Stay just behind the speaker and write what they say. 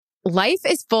Life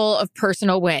is full of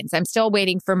personal wins. I'm still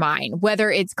waiting for mine.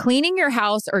 Whether it's cleaning your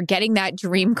house or getting that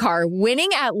dream car, winning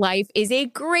at life is a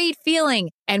great feeling.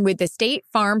 And with the State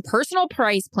Farm Personal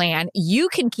Price Plan, you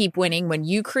can keep winning when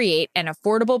you create an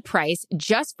affordable price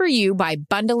just for you by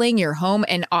bundling your home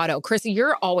and auto. Chrissy,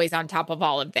 you're always on top of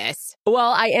all of this.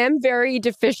 Well, I am very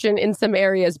deficient in some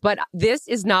areas, but this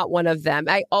is not one of them.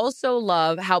 I also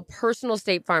love how personal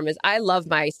State Farm is. I love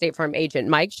my State Farm agent,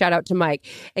 Mike. Shout out to Mike.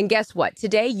 And guess what?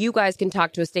 Today, you guys can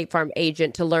talk to a State Farm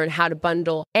agent to learn how to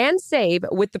bundle and save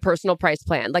with the Personal Price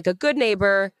Plan. Like a good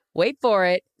neighbor, wait for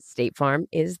it, State Farm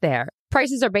is there.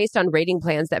 Prices are based on rating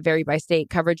plans that vary by state.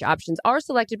 Coverage options are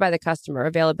selected by the customer.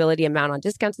 Availability, amount on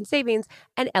discounts and savings,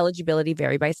 and eligibility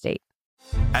vary by state.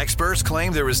 Experts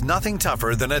claim there is nothing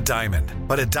tougher than a diamond.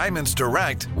 But at Diamonds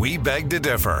Direct, we beg to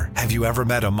differ. Have you ever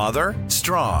met a mother?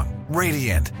 Strong,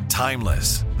 radiant,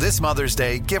 timeless. This Mother's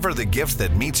Day, give her the gift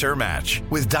that meets her match.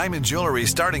 With diamond jewelry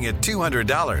starting at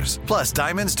 $200. Plus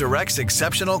Diamonds Direct's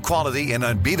exceptional quality and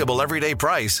unbeatable everyday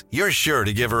price, you're sure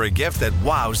to give her a gift that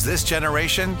wows this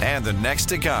generation and the next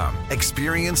to come.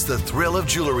 Experience the thrill of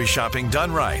jewelry shopping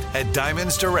done right at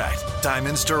Diamonds Direct.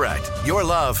 Diamonds Direct. Your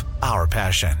love, our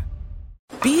passion.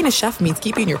 Being a chef means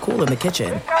keeping your cool in the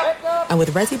kitchen. And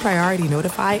with Resi Priority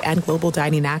Notify and Global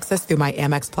Dining Access through my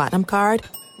Amex Platinum card,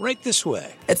 right this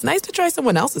way. It's nice to try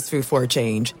someone else's food for a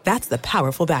change. That's the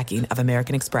powerful backing of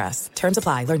American Express. Terms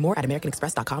apply. Learn more at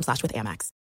americanexpress.com/withAmex.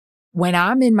 When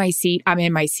I'm in my seat, I'm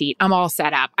in my seat. I'm all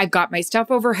set up. I've got my stuff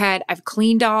overhead. I've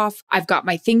cleaned off. I've got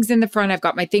my things in the front. I've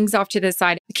got my things off to the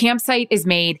side. The campsite is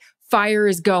made. Fire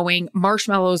is going.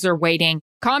 Marshmallows are waiting.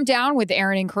 Calm Down with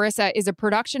Aaron and Carissa is a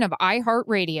production of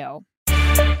iHeartRadio.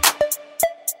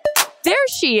 There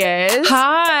she is.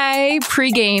 Hi.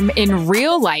 Pregame in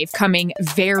real life coming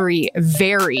very,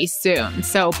 very soon.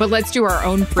 But let's do our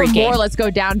own pregame. For more, let's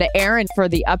go down to Aaron for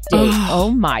the update.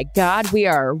 Oh my God, we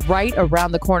are right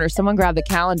around the corner. Someone grab the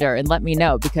calendar and let me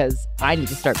know because I need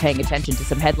to start paying attention to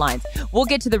some headlines. We'll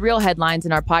get to the real headlines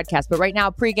in our podcast. But right now,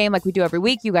 pregame like we do every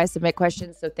week. You guys submit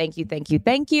questions. So thank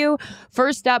you.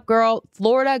 First up, girl,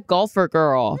 Florida golfer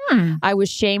girl. I was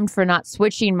shamed for not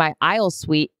switching my aisle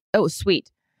suite. Oh,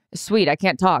 Sweet, I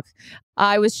can't talk.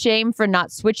 I was shamed for not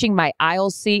switching my aisle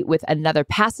seat with another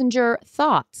passenger.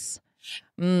 Thoughts?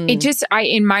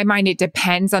 In my mind, it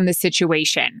depends on the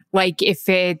situation. Like if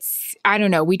it's, I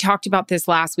don't know, we talked about this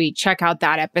last week. Check out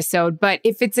that episode. But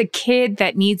if it's a kid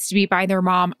that needs to be by their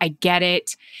mom, I get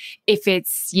it. If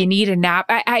it's, you need a nap,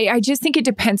 I just think it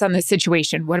depends on the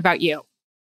situation. What about you?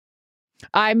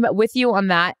 I'm with you on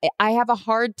that. I have a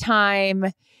hard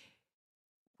time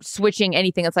switching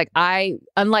anything. It's like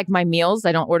unlike my meals,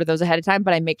 I don't order those ahead of time,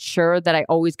 but I make sure that I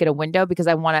always get a window because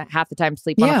I want to half the time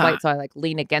sleep on a flight. So I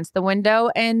lean against the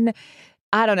window and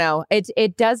I don't know.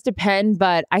 It does depend,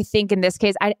 but I think in this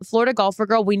case, Florida golfer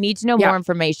girl, we need to know more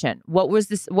information. What was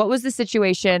the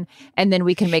situation? And then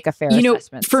we can make a fair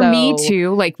assessment. For me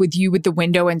too, like with you with the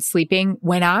window and sleeping,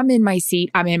 when I'm in my seat,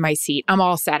 I'm in my seat. I'm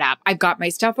all set up. I've got my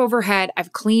stuff overhead.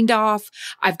 I've cleaned off.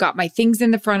 I've got my things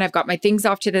in the front. I've got my things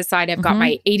off to the side. I've got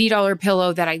my $80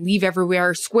 pillow that I leave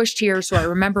everywhere, squished here so I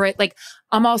remember it. Like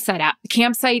I'm all set up. The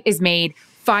campsite is made.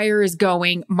 Fire is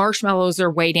going. Marshmallows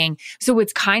are waiting. So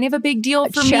it's kind of a big deal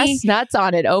for me. Chestnuts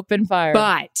on it. Open fire.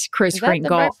 But, Chris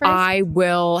Kringle, right I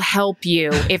will help you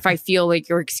if I feel like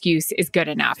your excuse is good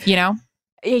enough, you know?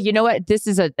 Yeah, you know what? This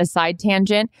is a side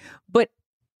tangent, but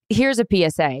here's a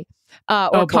PSA a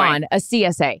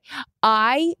CSA.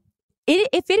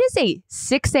 If it is a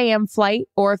 6 a.m. flight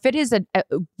or if it is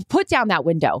put down that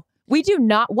window. We do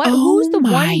not. Who's the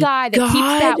one guy that keeps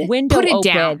that window open?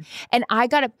 Down. And I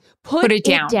gotta put it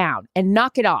down and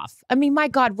knock it off. I mean, my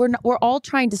God, we're all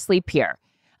trying to sleep here.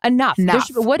 Enough.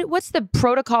 What's the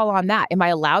protocol on that? Am I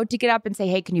allowed to get up and say,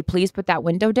 "Hey, can you please put that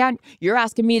window down?" You're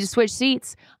asking me to switch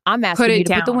seats. I'm asking you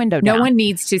to put the window down. No one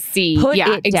needs to see. Put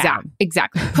it down.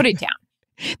 Exactly. Put it down.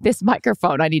 This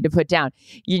microphone I need to put down.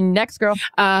 You next, girl.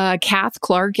 Kath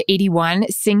Clark, 81,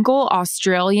 single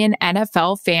Australian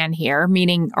NFL fan here,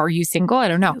 meaning are you single? I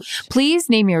don't know. Please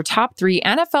name your top 3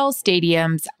 NFL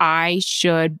stadiums I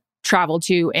should travel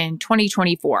to in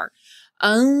 2024.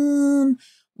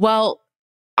 Well,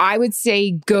 I would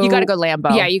say go. You got to go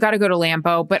Lambeau. Yeah, you got to go to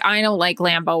Lambeau, but I don't like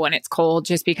Lambeau when it's cold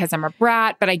just because I'm a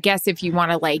brat. But I guess if you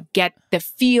want to get the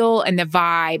feel and the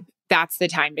vibe, that's the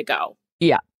time to go.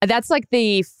 Yeah. That's like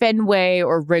the Fenway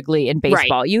or Wrigley in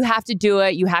baseball. Right. You have to do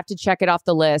it. You have to check it off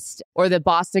the list. Or the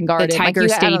Boston Garden. The Tiger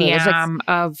Stadium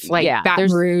of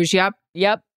Baton Rouge.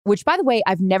 Yep. which by the way,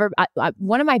 I've never,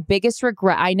 one of my biggest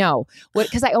regret, I know,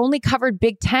 because I only covered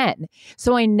Big Ten.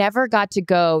 So I never got to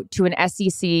go to an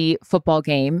SEC football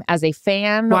game as a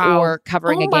fan or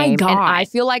covering a game. God. And I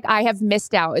feel like I have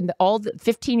missed out in all the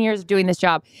 15 years of doing this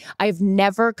job. I've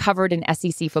never covered an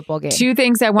SEC football game. Two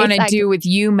things I want to do with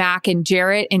you, Mac and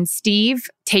Jarrett and Steve.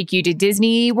 Take you to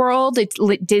Disney World. It's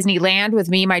Disneyland with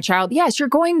me, my child. Yes, you're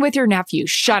going with your nephew.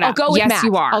 Shut up. I'll go with yes, Matt.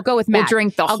 you are. I'll go with Matt. We'll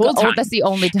drink the whole time. That's the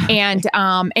only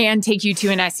time. And take you to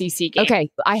an SEC game.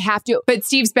 Okay, I have to. But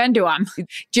Steve's been to them.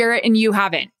 Jarrett and you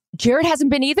haven't. Jared hasn't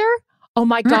been either? Oh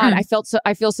my God,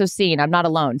 I feel so seen. I'm not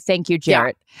alone. Thank you,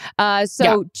 Jarrett. Yeah.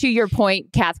 To your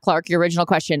point, Kath Clark, your original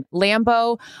question,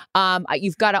 Lambeau,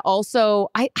 you've got to also,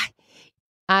 I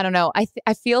don't know.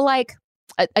 I feel like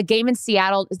a game in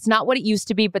Seattle, it's not what it used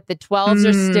to be, but the 12s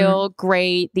are still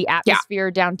great. The atmosphere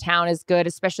downtown is good,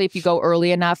 especially if you go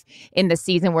early enough in the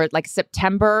season where like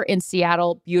September in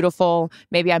Seattle, beautiful.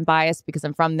 Maybe I'm biased because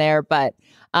I'm from there, but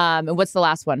and what's the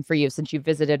last one for you since you've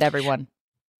visited everyone?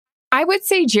 I would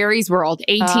say Jerry's World,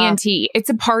 AT&T. It's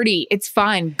a party. It's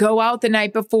fun. Go out the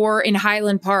night before in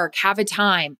Highland Park, have a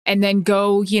time, and then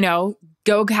go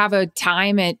have a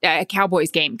time at a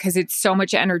Cowboys game because it's so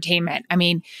much entertainment. I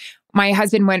mean, my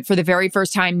husband went for the very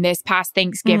first time this past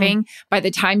Thanksgiving. By the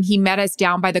time he met us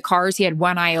down by the cars, he had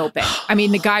one eye open. I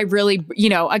mean, the guy really,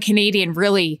 a Canadian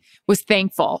really was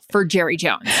thankful for Jerry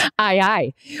Jones.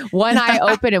 Aye. One eye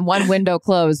open and one window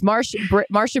closed.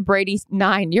 Marsha Brady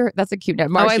 9. That's a cute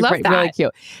name. I love that. Really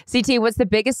cute. CT, what's the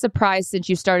biggest surprise since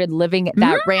you started living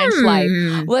that ranch life?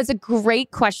 Well, it's a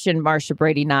great question, Marsha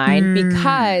Brady 9,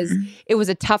 because it was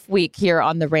a tough week here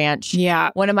on the ranch.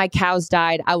 Yeah. One of my cows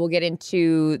died. I will get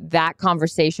into that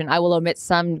conversation. I will omit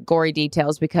some gory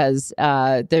details because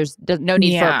there's no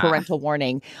need for a parental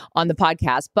warning on the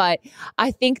podcast. But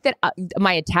I think that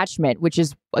my attachment, which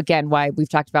is again why we've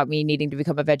talked about me needing to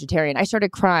become a vegetarian, I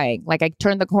started crying. Like I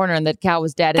turned the corner and the cow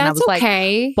was dead, and I was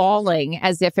like bawling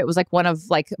as if it was like one of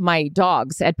like my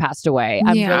dogs had passed away.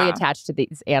 I'm really attached to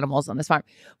these animals on this farm.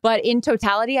 But in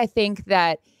totality, I think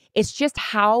that it's just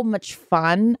how much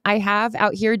fun I have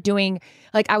out here doing.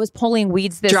 Like I was pulling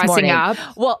weeds this Dressing morning. up.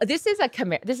 Well, this is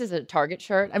a Target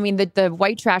shirt. I mean, the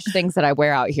white trash things that I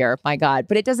wear out here, my God.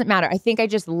 But it doesn't matter. I think I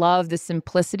just love the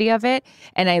simplicity of it.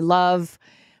 And I love,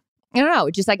 I don't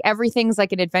know, just like everything's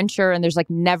like an adventure and there's like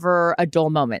never a dull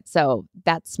moment. So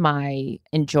that's my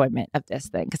enjoyment of this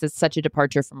thing because it's such a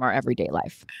departure from our everyday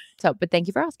life. So, but thank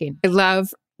you for asking. I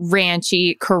love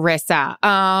Ranchy Carissa.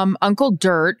 Uncle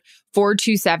Dirt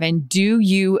 427. Do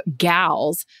you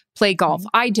gals play golf?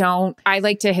 I don't. I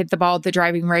like to hit the ball at the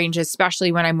driving range,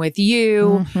 especially when I'm with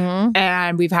you.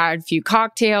 And we've had a few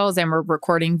cocktails and we're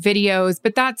recording videos.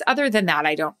 But other than that,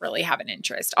 I don't really have an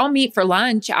interest. I'll meet for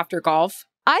lunch after golf.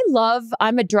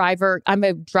 I'm a driver. I'm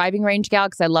a driving range gal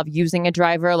because I love using a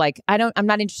driver. Like I'm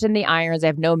not interested in the irons. I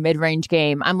have no mid-range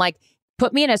game. I'm like,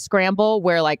 put me in a scramble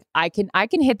where like I can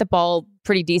hit the ball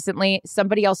pretty decently.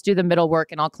 Somebody else do the middle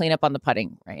work and I'll clean up on the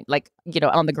putting, right? Like,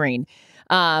 on the green.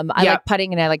 I like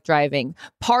putting and I like driving.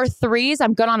 Par threes,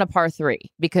 I'm good on a par 3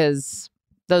 because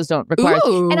those don't require.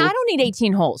 And I don't need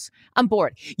 18 holes. I'm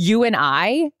bored. You and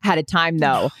I had a time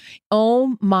though.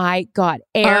 Oh my God.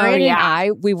 Aaron and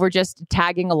I, we were just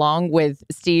tagging along with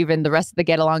Steve and the rest of the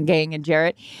Get Along gang and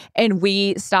Jarrett. And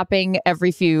we stopping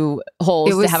every few holes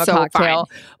to have a cocktail.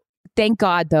 Fun. Thank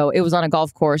God, though, it was on a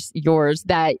golf course, yours,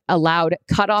 that allowed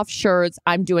cutoff shirts.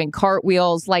 I'm doing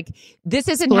cartwheels. Like, this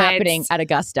isn't happening at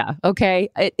Augusta, okay?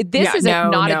 This is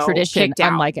not a tradition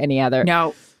unlike any other.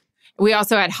 No. We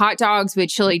also had hot dogs with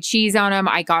chili cheese on them.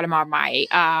 I got them on my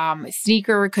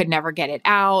sneaker. Could never get it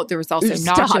out. There was also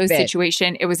nacho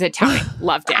situation. It was Italian.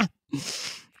 Loved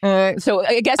it. So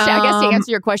I guess to answer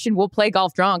your question, we'll play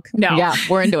golf drunk. No. Yeah,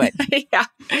 we're into it. Yeah,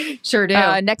 sure do.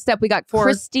 Next up, we got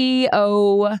Christy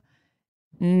O.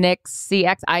 Nix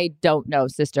CX. I don't know,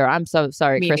 sister. I'm so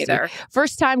sorry, Christy. Neither.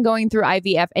 First time going through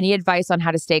IVF. Any advice on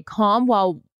how to stay calm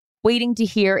while waiting to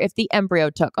hear if the embryo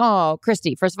took? Oh,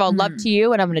 Christy, first of all, love to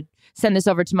you. And I'm going to send this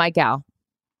over to my gal.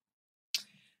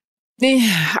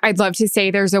 I'd love to say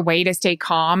there's a way to stay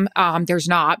calm. There's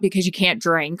not, because you can't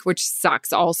drink, which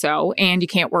sucks also. And you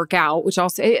can't work out, which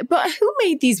also, but who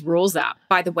made these rules up,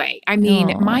 by the way? I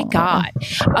mean, my God.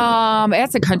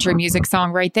 That's a country music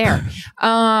song right there.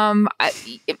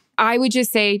 I would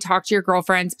just say, talk to your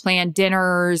girlfriends, plan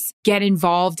dinners, get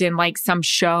involved in like some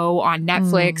show on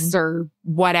Netflix or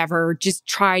whatever. Just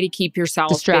try to keep yourself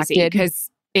distracted, because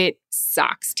it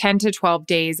sucks. 10 to 12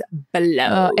 days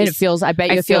below. And it feels, I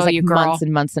bet you it feels like months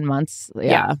and months and months.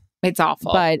 Yeah. It's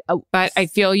awful. But I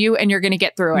feel you, and you're going to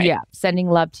get through it. Yeah. Sending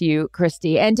love to you,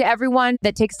 Christy. And to everyone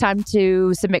that takes time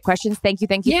to submit questions, thank you.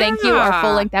 Thank you. Our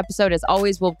full-length episode, as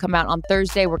always, will come out on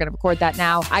Thursday. We're going to record that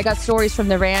now. I got stories from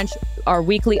the ranch, our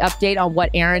weekly update on what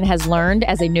Erin has learned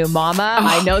as a new mama.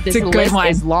 I know this list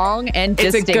is long and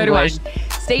distinguished. It's a good one.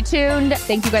 Stay tuned.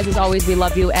 Thank you guys as always. We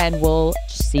love you, and we'll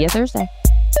see you Thursday.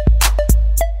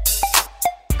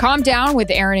 Calm Down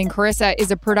with Erin and Carissa is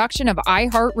a production of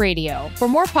iHeartRadio. For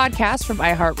more podcasts from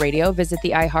iHeartRadio, visit the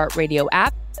iHeartRadio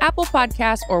app, Apple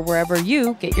Podcasts, or wherever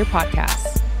you get your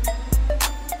podcasts.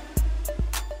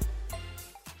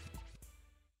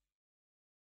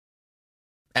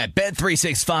 At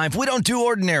Bet365, we don't do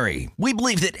ordinary. We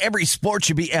believe that every sport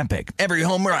should be epic. Every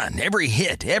home run, every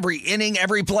hit, every inning,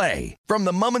 every play. From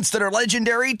the moments that are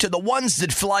legendary to the ones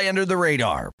that fly under the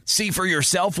radar. See for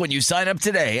yourself when you sign up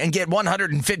today and get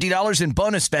 $150 in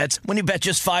bonus bets when you bet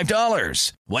just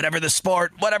 $5. Whatever the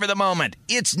sport, whatever the moment,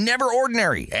 it's never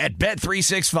ordinary at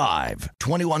Bet365.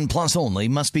 21 plus only.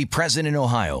 Must be present in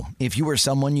Ohio. If you or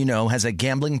someone you know has a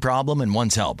gambling problem and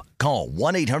wants help, call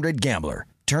 1-800-GAMBLER.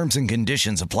 Terms and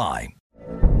conditions apply.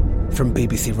 From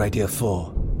BBC Radio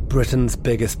 4, Britain's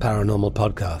biggest paranormal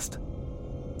podcast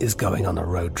is going on a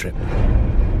road trip.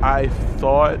 I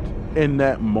thought in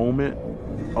that moment,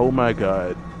 oh my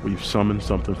God, we've summoned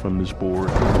something from this board.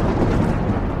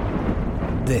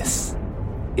 This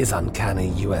is Uncanny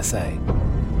USA.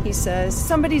 He says,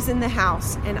 somebody's in the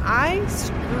house, and I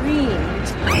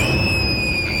screamed.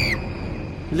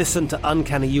 Listen to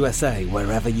Uncanny USA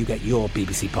wherever you get your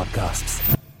BBC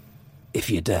podcasts, if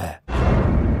you dare.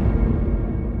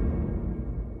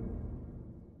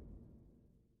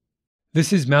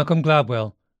 This is Malcolm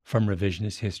Gladwell from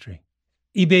Revisionist History.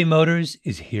 eBay Motors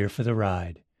is here for the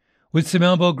ride. With some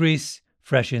elbow grease,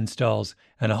 fresh installs,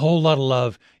 and a whole lot of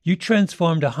love, you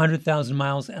transformed 100,000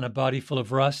 miles and a body full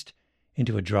of rust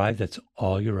into a drive that's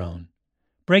all your own.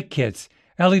 Brake kits,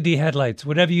 LED headlights,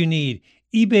 whatever you need,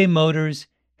 eBay Motors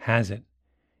has it.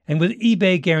 And with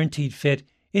eBay Guaranteed Fit,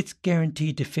 it's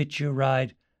guaranteed to fit your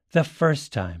ride the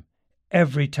first time,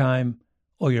 every time,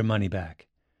 or your money back.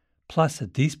 Plus,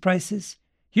 at these prices,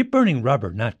 you're burning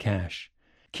rubber, not cash.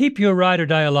 Keep your ride or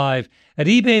die alive at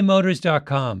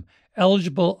ebaymotors.com.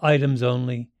 Eligible items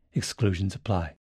only. Exclusions apply.